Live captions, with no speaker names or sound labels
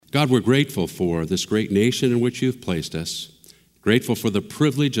God, we're grateful for this great nation in which you've placed us, grateful for the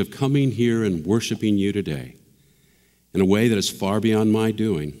privilege of coming here and worshiping you today in a way that is far beyond my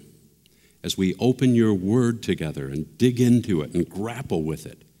doing. As we open your word together and dig into it and grapple with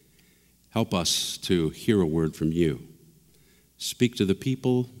it, help us to hear a word from you. Speak to the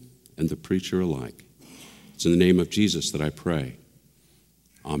people and the preacher alike. It's in the name of Jesus that I pray.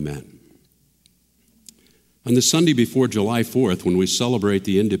 Amen. On the Sunday before July 4th, when we celebrate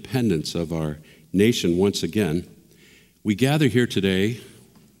the independence of our nation once again, we gather here today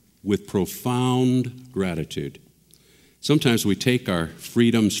with profound gratitude. Sometimes we take our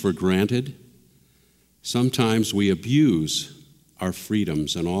freedoms for granted. Sometimes we abuse our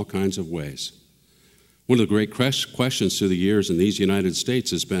freedoms in all kinds of ways. One of the great questions through the years in these United States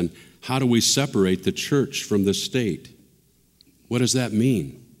has been, how do we separate the church from the state? What does that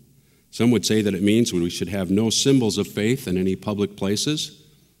mean? Some would say that it means we should have no symbols of faith in any public places,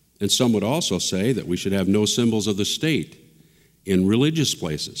 and some would also say that we should have no symbols of the state in religious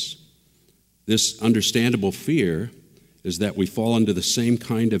places. This understandable fear is that we fall into the same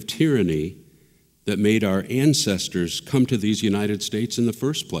kind of tyranny that made our ancestors come to these United States in the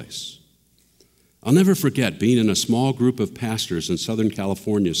first place. I'll never forget being in a small group of pastors in Southern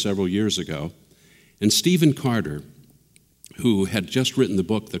California several years ago, and Stephen Carter, who had just written the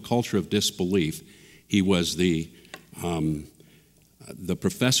book, The Culture of Disbelief. He was the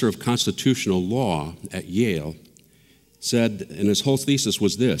professor of constitutional law at Yale, said, and his whole thesis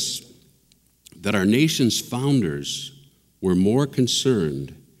was this, that our nation's founders were more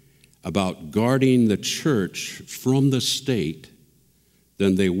concerned about guarding the church from the state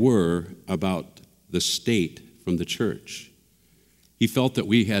than they were about the state from the church. He felt that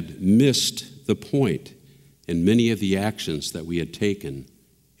we had missed the point in many of the actions that we had taken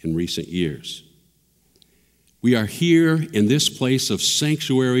in recent years. We are here in this place of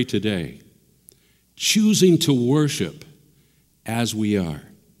sanctuary today, choosing to worship as we are.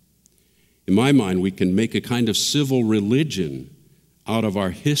 In my mind, we can make a kind of civil religion out of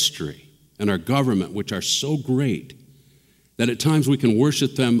our history and our government, which are so great, that at times we can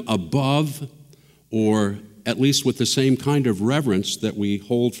worship them above or at least with the same kind of reverence that we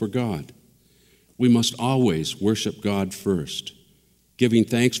hold for God. We must always worship God first, giving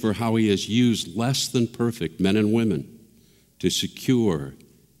thanks for how he has used less than perfect men and women to secure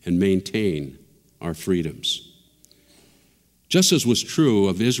and maintain our freedoms. Just as was true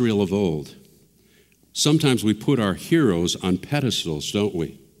of Israel of old, sometimes we put our heroes on pedestals, don't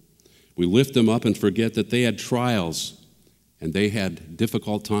we? We lift them up and forget that they had trials and they had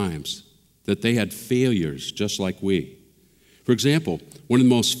difficult times, that they had failures just like we. For example, one of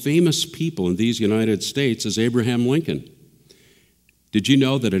the most famous people in these United States is Abraham Lincoln. Did you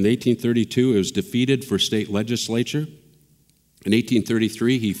know that in 1832 he was defeated for state legislature? In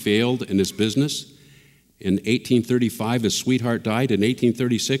 1833 he failed in his business. In 1835 his sweetheart died. In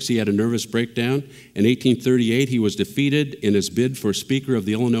 1836 he had a nervous breakdown. In 1838 he was defeated in his bid for Speaker of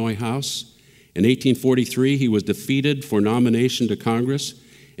the Illinois House. In 1843 he was defeated for nomination to Congress.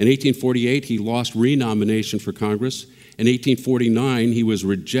 In 1848 he lost renomination for Congress. In 1849, he was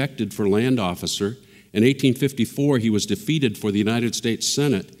rejected for land officer. In 1854, he was defeated for the United States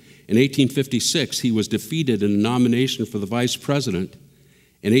Senate. In 1856, he was defeated in a nomination for the vice president.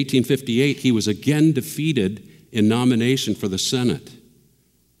 In 1858, he was again defeated in nomination for the Senate.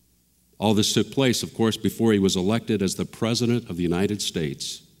 All this took place, of course, before he was elected as the President of the United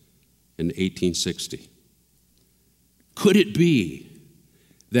States in 1860. Could it be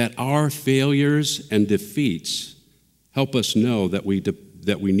that our failures and defeats help us know that we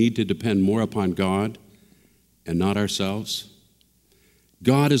need to depend more upon God and not ourselves?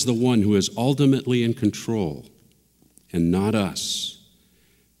 God is the one who is ultimately in control and not us.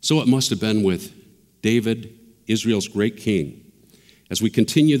 So it must have been with David, Israel's great king, as we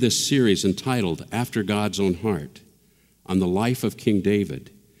continue this series entitled After God's Own Heart on the life of King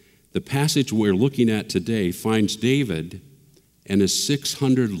David. The passage we're looking at today finds David and his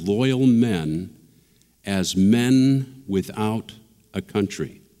 600 loyal men as men without a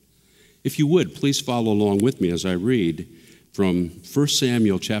country. If you would, please follow along with me as I read from 1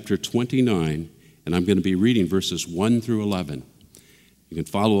 Samuel chapter 29, and I'm going to be reading verses 1 through 11. You can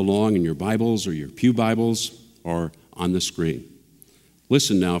follow along in your Bibles or your pew Bibles or on the screen.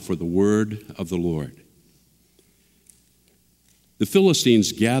 Listen now for the word of the Lord. The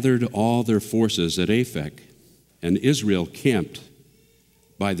Philistines gathered all their forces at Aphek, and Israel camped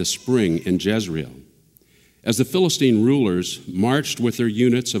by the spring in Jezreel. As the Philistine rulers marched with their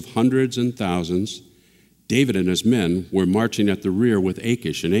units of hundreds and thousands, David and his men were marching at the rear with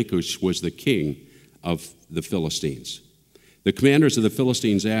Achish, and Achish was the king of the Philistines. The commanders of the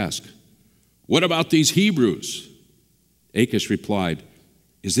Philistines asked, "What about these Hebrews?" Achish replied,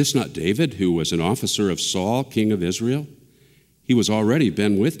 "Is this not David, who was an officer of Saul, king of Israel? He was already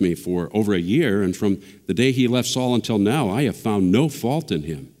been with me for over a year, and from the day he left Saul until now, I have found no fault in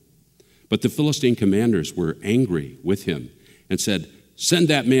him." But the Philistine commanders were angry with him and said, "Send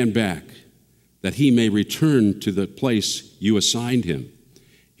that man back, that he may return to the place you assigned him.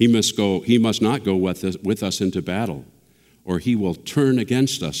 He must not go with us into battle, or he will turn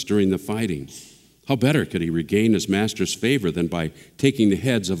against us during the fighting. How better could he regain his master's favor than by taking the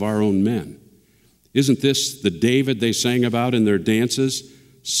heads of our own men? Isn't this the David they sang about in their dances?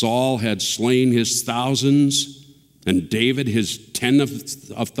 Saul had slain his thousands, and David his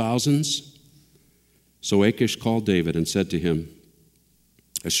tens of thousands." So Achish called David and said to him,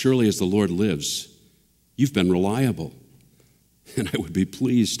 "As surely as the Lord lives, you've been reliable, and I would be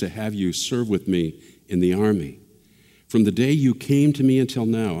pleased to have you serve with me in the army. From the day you came to me until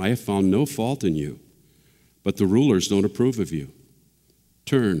now, I have found no fault in you, but the rulers don't approve of you.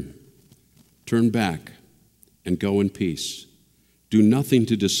 Turn back, and go in peace. Do nothing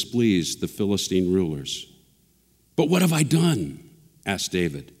to displease the Philistine rulers." "But what have I done?" asked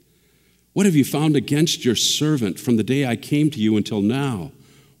David. "What have you found against your servant from the day I came to you until now?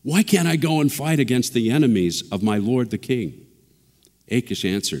 Why can't I go and fight against the enemies of my lord the king?" Achish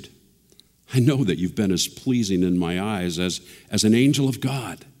answered, "I know that you've been as pleasing in my eyes as an angel of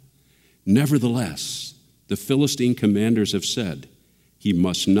God. Nevertheless, the Philistine commanders have said, 'He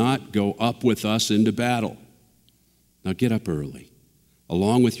must not go up with us into battle.' Now get up early,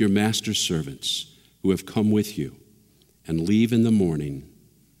 along with your master's servants who have come with you, and leave in the morning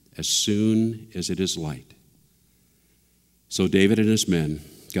as soon as it is light." So David and his men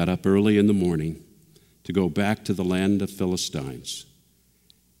got up early in the morning to go back to the land of Philistines,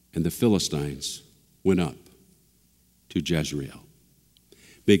 and the Philistines went up to Jezreel.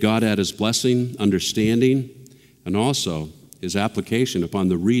 May God add his blessing, understanding, and also his application upon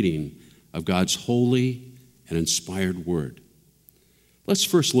the reading of God's holy and inspired word. Let's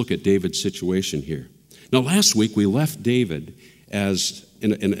first look at David's situation here. Now, last week we left David as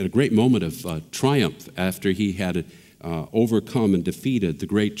in a great moment of triumph after he had overcome and defeated the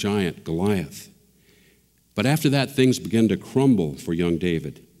great giant Goliath. But after that, things began to crumble for young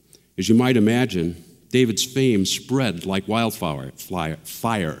David. As you might imagine, David's fame spread like wildfire.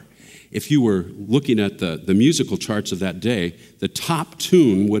 If you were looking at the musical charts of that day, the top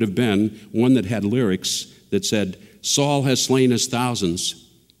tune would have been one that had lyrics that said, "Saul has slain his thousands,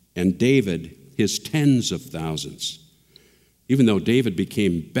 and David his tens of thousands." Even though David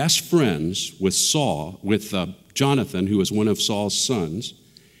became best friends with Jonathan, who was one of Saul's sons,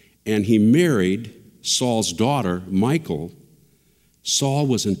 and he married Saul's daughter, Michal, Saul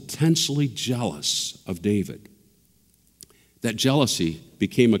was intensely jealous of David. That jealousy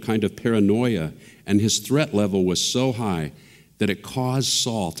became a kind of paranoia, and his threat level was so high that it caused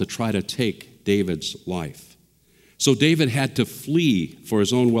Saul to try to take David's life. So David had to flee for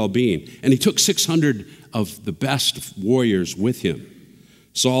his own well-being, and he took 600 of the best warriors with him.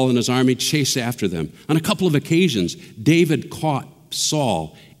 Saul and his army chased after them. On a couple of occasions, David caught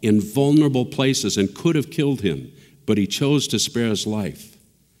Saul in vulnerable places and could have killed him, but he chose to spare his life.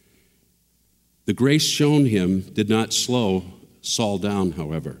 The grace shown him did not slow Saul down,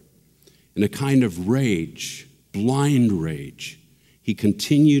 however. In a kind of rage, blind rage, he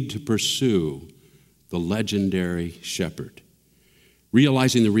continued to pursue the legendary shepherd.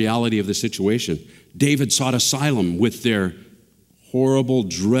 Realizing the reality of the situation, David sought asylum with their horrible,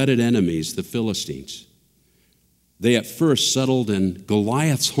 dreaded enemies, the Philistines. They at first settled in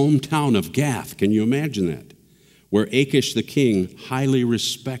Goliath's hometown of Gath. Can you imagine that? Where Achish the king highly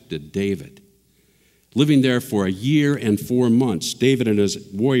respected David. Living there for a year and 4 months, David and his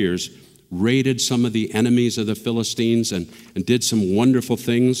warriors raided some of the enemies of the Philistines and did some wonderful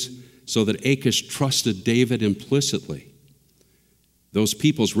things so that Achish trusted David implicitly. Those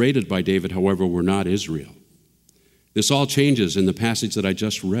peoples raided by David, however, were not Israel. This all changes in the passage that I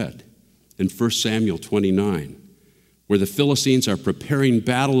just read in 1 Samuel 29, where the Philistines are preparing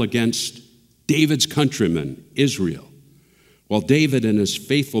battle against David's countrymen, Israel, while David and his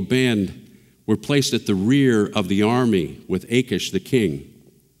faithful band were placed at the rear of the army with Achish the king.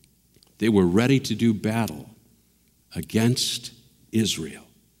 They were ready to do battle against Israel.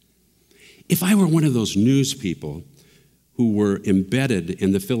 If I were one of those news people who were embedded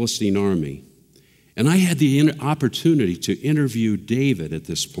in the Philistine army, and I had the opportunity to interview David at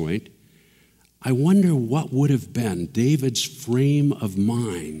this point, I wonder what would have been David's frame of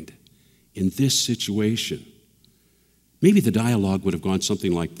mind in this situation. Maybe the dialogue would have gone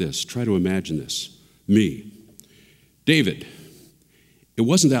something like this. Try to imagine this. Me. David, it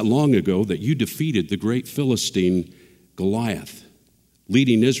wasn't that long ago that you defeated the great Philistine Goliath,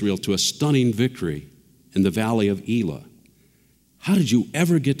 leading Israel to a stunning victory in the valley of Elah. How did you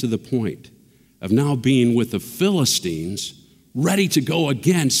ever get to the point of now being with the Philistines, ready to go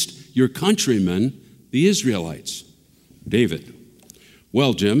against your countrymen, the Israelites? David,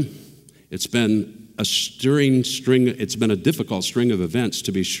 well, Jim, it's been a difficult string of events,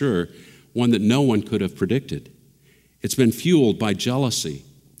 to be sure, one that no one could have predicted. It's been fueled by jealousy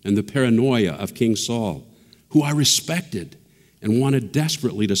and the paranoia of King Saul, who I respected and wanted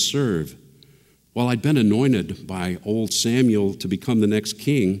desperately to serve. While I'd been anointed by old Samuel to become the next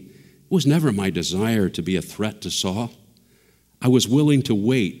king, it was never my desire to be a threat to Saul. I was willing to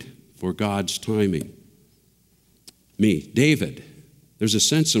wait for God's timing. Me, David, there's a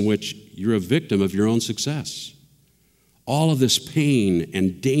sense in which you're a victim of your own success. All of this pain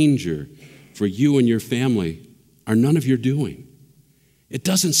and danger for you and your family are none of your doing. It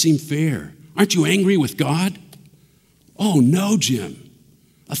doesn't seem fair. Aren't you angry with God? Oh, no, Jim.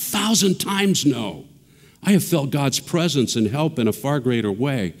 1,000 times no. I have felt God's presence and help in a far greater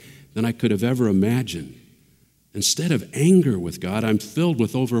way than I could have ever imagined. Instead of anger with God, I'm filled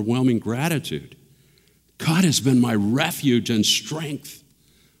with overwhelming gratitude. God has been my refuge and strength,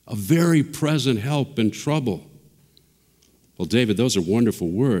 a very present help in trouble. Well, David, those are wonderful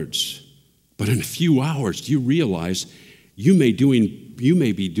words, but in a few hours, do you realize you may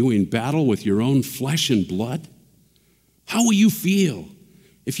be doing battle with your own flesh and blood? How will you feel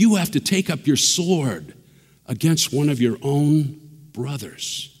if you have to take up your sword against one of your own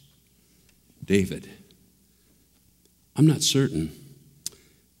brothers? David, I'm not certain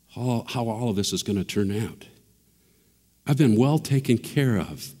how all of this is going to turn out. I've been well taken care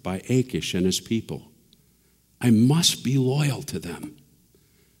of by Achish and his people. I must be loyal to them.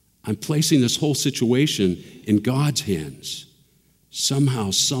 I'm placing this whole situation in God's hands.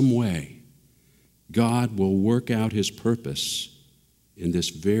 Somehow, some way, God will work out his purpose in this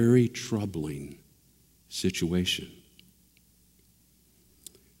very troubling situation.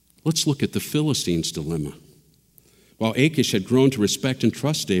 Let's look at the Philistines' dilemma. While Achish had grown to respect and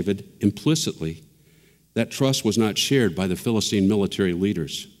trust David implicitly, that trust was not shared by the Philistine military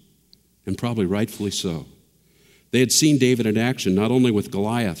leaders, and probably rightfully so. They had seen David in action, not only with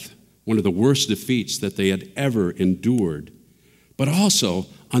Goliath, one of the worst defeats that they had ever endured, but also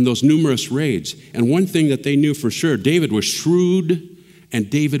on those numerous raids. And one thing that they knew for sure, David was shrewd and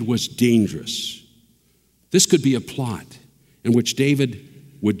David was dangerous. This could be a plot in which David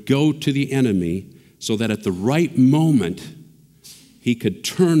would go to the enemy so that at the right moment he could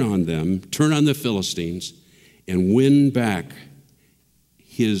turn on the Philistines, and win back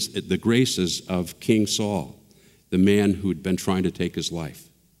the graces of King Saul, the man who had been trying to take his life.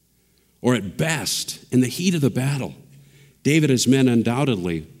 Or at best, in the heat of the battle, David and his men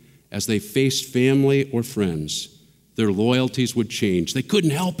undoubtedly, as they faced family or friends, their loyalties would change. They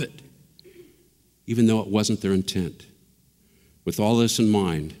couldn't help it, even though it wasn't their intent. With all this in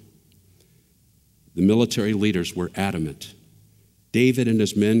mind, the military leaders were adamant. David and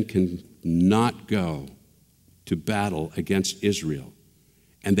his men cannot go to battle against Israel,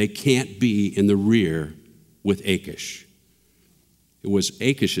 and they can't be in the rear with Achish. It was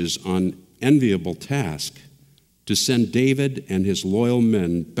Achish's unenviable task to send David and his loyal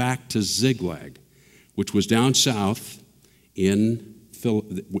men back to Ziklag, which was down south in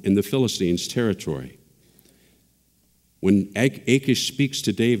the Philistines' territory. When Achish speaks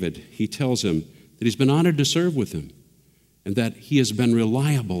to David, he tells him that he's been honored to serve with him and that he has been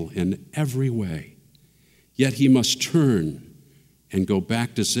reliable in every way. Yet he must turn and go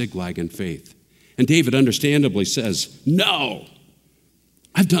back to Ziklag in faith. And David understandably says, "No,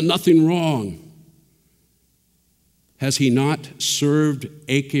 I've done nothing wrong." Has he not served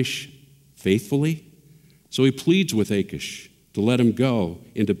Achish faithfully? So he pleads with Achish to let him go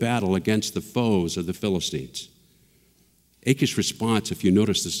into battle against the foes of the Philistines. Achish's response, if you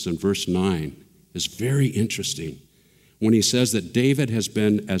notice this in verse 9, is very interesting when he says that David has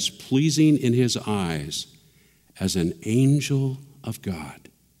been as pleasing in his eyes as an angel of God.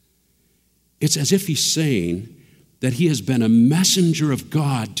 It's as if he's saying that he has been a messenger of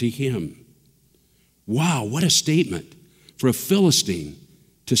God to him. Wow, what a statement for a Philistine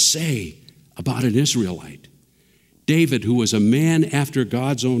to say about an Israelite. David, who was a man after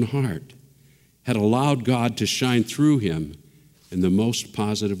God's own heart, had allowed God to shine through him in the most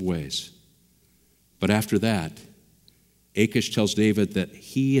positive ways. But after that, Achish tells David that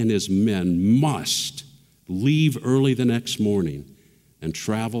he and his men must leave early the next morning and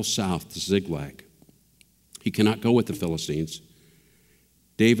travel south to Ziklag. He cannot go with the Philistines.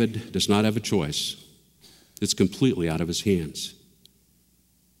 David does not have a choice. It's completely out of his hands.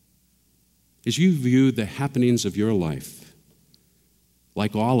 As you view the happenings of your life,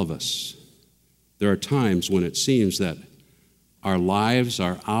 like all of us, there are times when it seems that our lives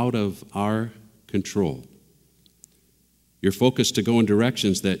are out of our control. You're focused to go in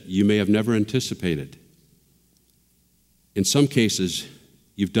directions that you may have never anticipated. In some cases,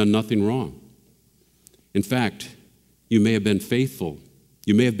 you've done nothing wrong. In fact, you may have been faithful.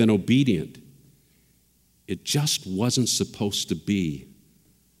 You may have been obedient. It just wasn't supposed to be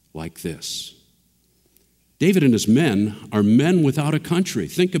like this. David and his men are men without a country.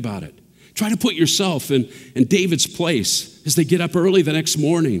 Think about it. Try to put yourself in David's place as they get up early the next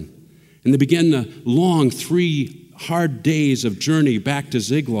morning and they begin the long 3 hard days of journey back to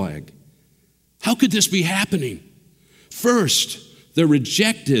Ziklag. How could this be happening? First, they're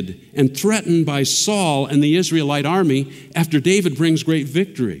rejected and threatened by Saul and the Israelite army after David brings great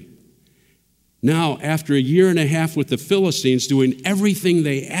victory. Now, after 1.5 years with the Philistines doing everything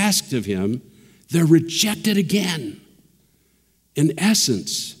they asked of him, they're rejected again. In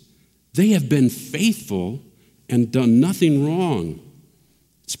essence, they have been faithful and done nothing wrong.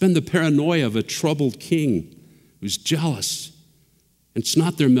 It's been the paranoia of a troubled king who's jealous. And it's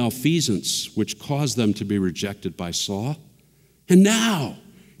not their malfeasance which caused them to be rejected by Saul. And now,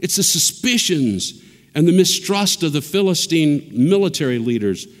 it's the suspicions and the mistrust of the Philistine military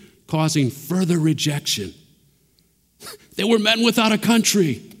leaders causing further rejection. They were men without a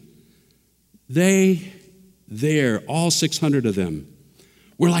country. All 600 of them,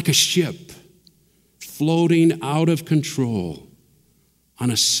 were like a ship floating out of control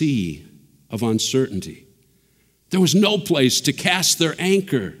on a sea of uncertainty. There was no place to cast their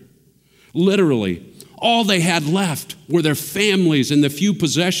anchor. Literally, all they had left were their families and the few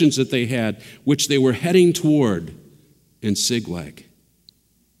possessions that they had, which they were heading toward in Ziklag.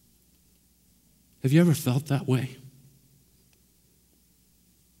 Have you ever felt that way?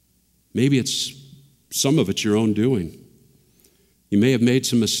 Maybe some of it's your own doing. You may have made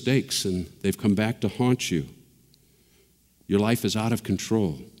some mistakes and they've come back to haunt you. Your life is out of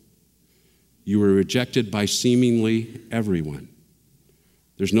control. You were rejected by seemingly everyone.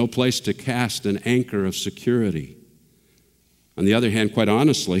 There's no place to cast an anchor of security. On the other hand, quite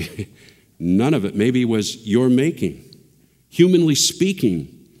honestly, none of it maybe was your making. Humanly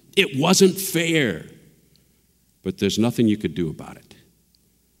speaking, it wasn't fair. But there's nothing you could do about it.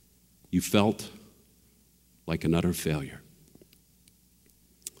 You felt like an utter failure.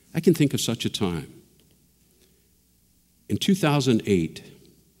 I can think of such a time. In 2008,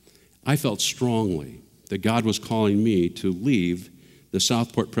 I felt strongly that God was calling me to leave the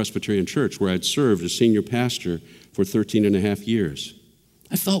Southport Presbyterian Church, where I'd served as senior pastor for 13 and a half years.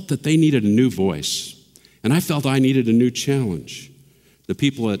 I felt that they needed a new voice, and I felt I needed a new challenge. The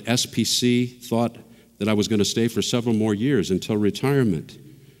people at SPC thought that I was going to stay for several more years until retirement,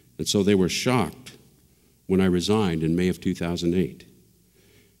 and so they were shocked when I resigned in May of 2008.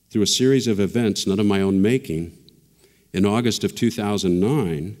 Through a series of events, none of my own making, in August of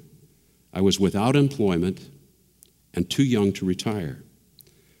 2009, I was without employment and too young to retire.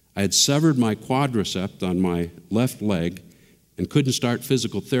 I had severed my quadricep on my left leg and couldn't start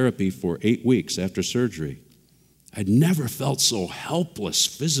physical therapy for 8 weeks after surgery. I'd never felt so helpless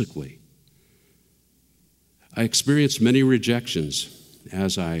physically. I experienced many rejections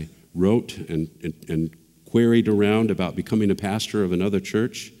as I wrote and queried around about becoming a pastor of another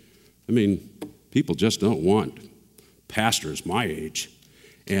church. I mean, people just don't want pastors my age,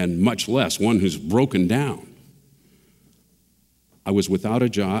 and much less one who's broken down. I was without a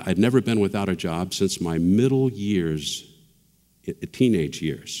job. I'd never been without a job since my middle years, teenage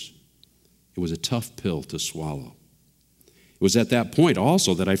years. It was a tough pill to swallow. It was at that point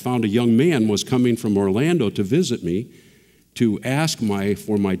also that I found a young man was coming from Orlando to visit me to ask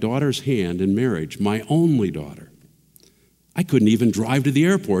for my daughter's hand in marriage, my only daughter. I couldn't even drive to the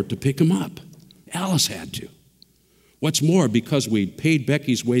airport to pick him up. Alice had to. What's more, because we'd paid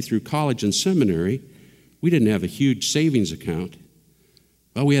Becky's way through college and seminary, we didn't have a huge savings account.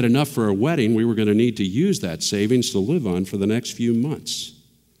 Well, we had enough for our wedding. We were going to need to use that savings to live on for the next few months.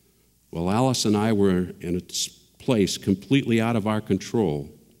 Well, Alice and I were in a place completely out of our control.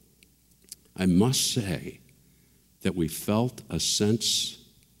 I must say that we felt a sense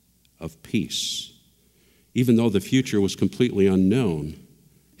of peace. Even though the future was completely unknown,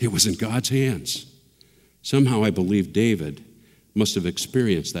 it was in God's hands. Somehow I believe David must have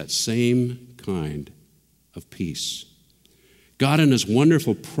experienced that same kind of peace. God in his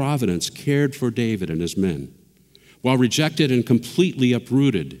wonderful providence cared for David and his men. While rejected and completely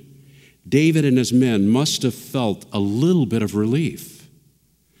uprooted, David and his men must have felt a little bit of relief.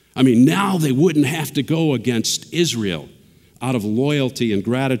 I mean, now they wouldn't have to go against Israel out of loyalty and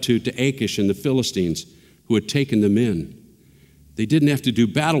gratitude to Achish and the Philistines who had taken them in. They didn't have to do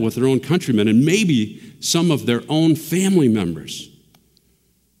battle with their own countrymen and maybe some of their own family members.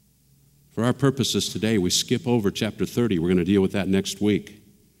 For our purposes today, we skip over chapter 30. We're going to deal with that next week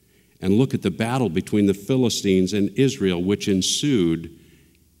and look at the battle between the Philistines and Israel, which ensued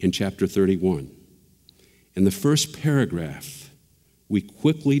in chapter 31. In the first paragraph, we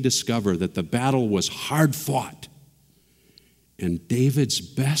quickly discover that the battle was hard fought, and David's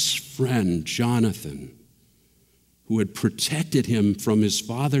best friend, Jonathan, who had protected him from his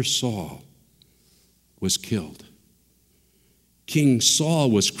father Saul, was killed. King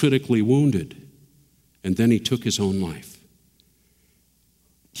Saul was critically wounded, and then he took his own life.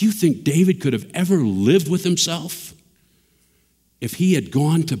 Do you think David could have ever lived with himself if he had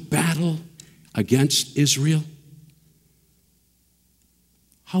gone to battle against Israel?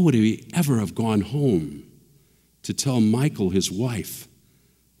 How would he ever have gone home to tell Michal, his wife,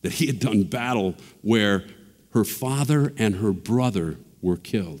 that he had done battle where her father and her brother were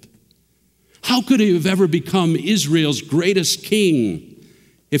killed? How could he have ever become Israel's greatest king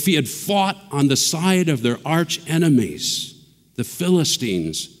if he had fought on the side of their arch enemies, the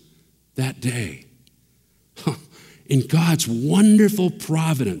Philistines, that day? In God's wonderful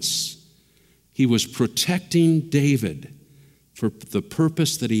providence, he was protecting David for the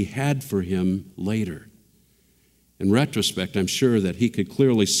purpose that he had for him later. In retrospect, I'm sure that he could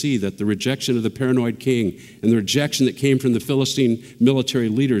clearly see that the rejection of the paranoid king and the rejection that came from the Philistine military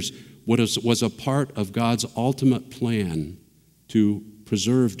leaders was a part of God's ultimate plan to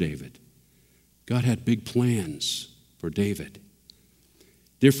preserve David. God had big plans for David.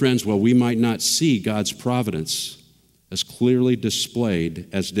 Dear friends, while we might not see God's providence as clearly displayed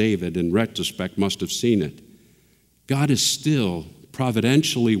as David in retrospect must have seen it, God is still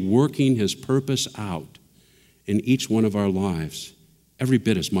providentially working his purpose out in each one of our lives, every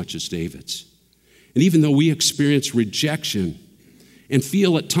bit as much as David's. And even though we experience rejection and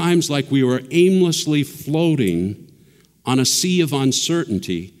feel at times like we are aimlessly floating on a sea of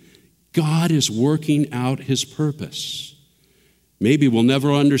uncertainty, God is working out his purpose. Maybe we'll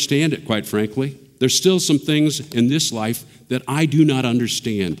never understand it, quite frankly. There's still some things in this life that I do not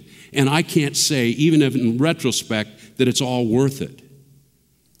understand. And I can't say, even in retrospect, that it's all worth it.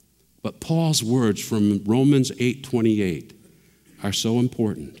 But Paul's words from Romans 8:28 are so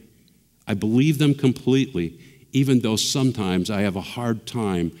important. I believe them completely, even though sometimes I have a hard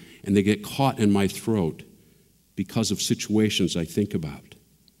time and they get caught in my throat because of situations I think about.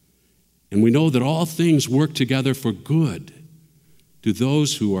 And we know that all things work together for good to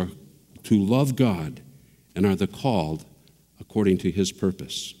those who love God and are the called according to his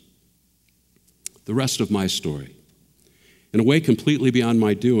purpose. The rest of my story. In a way completely beyond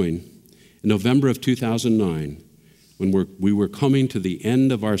my doing, in November of 2009, when we were coming to the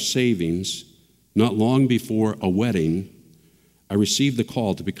end of our savings, not long before a wedding, I received the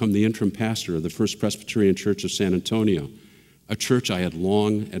call to become the interim pastor of the First Presbyterian Church of San Antonio, a church I had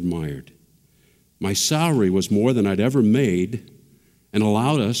long admired. My salary was more than I'd ever made and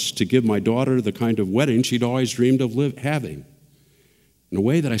allowed us to give my daughter the kind of wedding she'd always dreamed of having. In a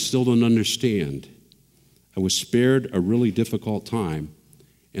way that I still don't understand, I was spared a really difficult time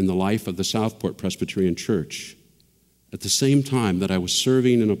in the life of the Southport Presbyterian Church, at the same time that I was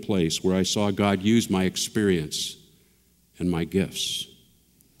serving in a place where I saw God use my experience and my gifts.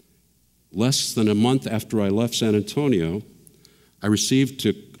 Less than a month after I left San Antonio, I received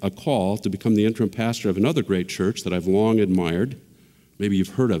a call to become the interim pastor of another great church that I've long admired. Maybe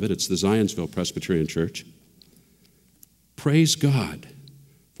you've heard of it. It's the Zionsville Presbyterian Church. Praise God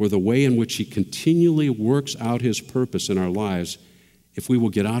for the way in which he continually works out his purpose in our lives if we will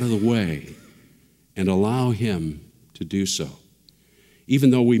get out of the way and allow him to do so. Even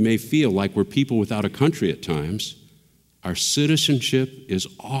though we may feel like we're people without a country at times, our citizenship is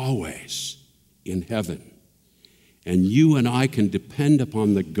always in heaven. And you and I can depend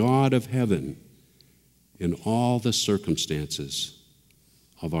upon the God of heaven in all the circumstances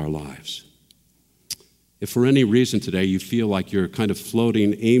of our lives. If for any reason today you feel like you're kind of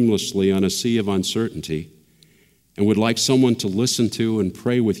floating aimlessly on a sea of uncertainty and would like someone to listen to and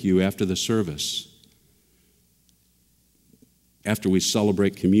pray with you after the service, after we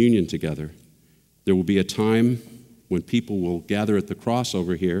celebrate communion together, there will be a time when people will gather at the cross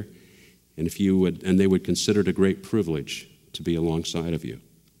over here, and they would consider it a great privilege to be alongside of you.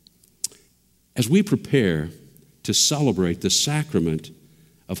 As we prepare to celebrate the sacrament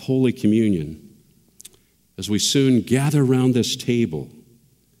of Holy Communion, as we soon gather around this table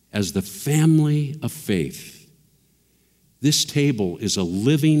as the family of faith, This table is a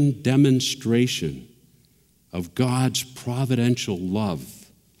living demonstration of God's providential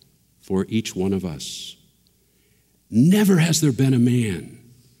love for each one of us. Never has there been a man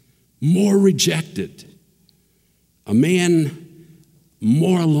more rejected, a man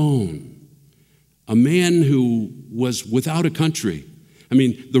more alone, a man who was without a country. I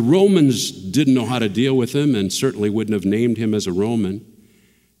mean, the Romans didn't know how to deal with him and certainly wouldn't have named him as a Roman.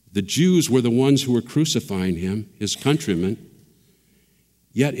 The Jews were the ones who were crucifying him, his countrymen.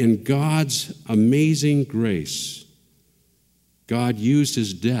 Yet in God's amazing grace, God used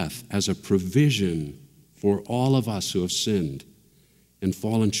his death as a provision for all of us who have sinned and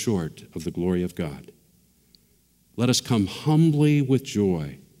fallen short of the glory of God. Let us come humbly with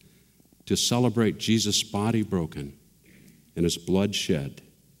joy to celebrate Jesus' body broken and his blood shed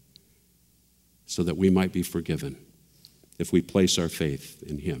so that we might be forgiven if we place our faith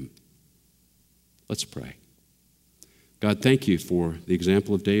in him. Let's pray. God, thank you for the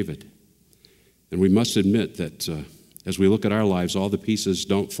example of David. And we must admit that as we look at our lives, all the pieces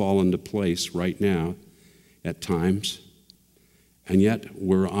don't fall into place right now at times. And yet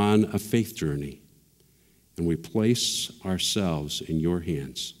we're on a faith journey. And we place ourselves in your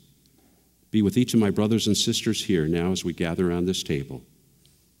hands. Be with each of my brothers and sisters here now as we gather around this table.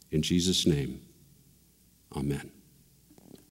 In Jesus' name, amen.